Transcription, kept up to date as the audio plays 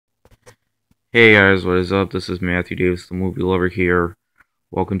Hey guys, what is up? This is Matthew Davis, the movie lover here.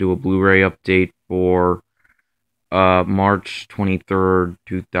 Welcome to a Blu-ray update for March 23rd,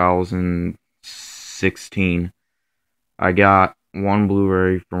 2016. I got one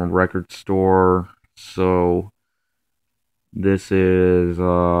Blu-ray from a record store, so this is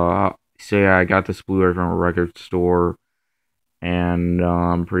say I got this Blu-ray from a record store,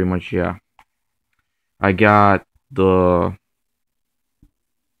 and pretty much, yeah. I got the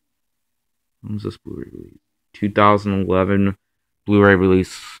when was this Blu-ray release? 2011 Blu-ray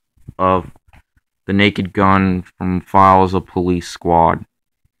release of The Naked Gun from Files of Police Squad.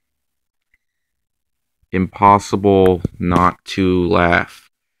 Impossible not to laugh,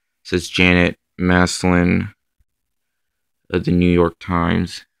 says Janet Maslin of the New York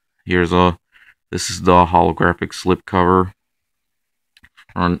Times. This is the holographic slipcover.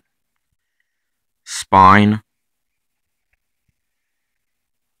 Front spine,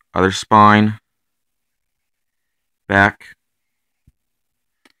 other spine, back.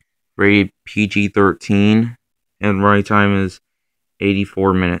 Rated PG-13, and running time is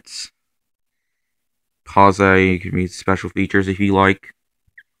 84 minutes. Pause that, you can read special features if you like.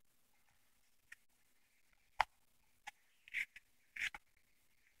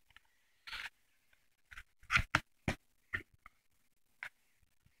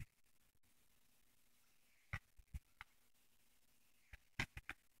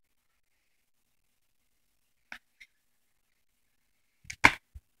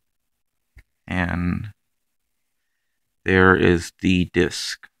 And there is the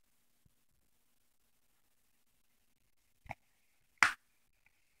disc.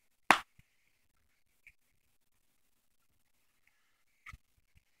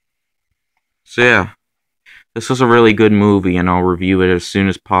 So yeah, this was a really good movie, and I'll review it as soon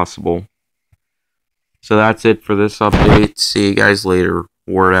as possible. So that's it for this update. See you guys later.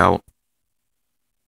 Word out.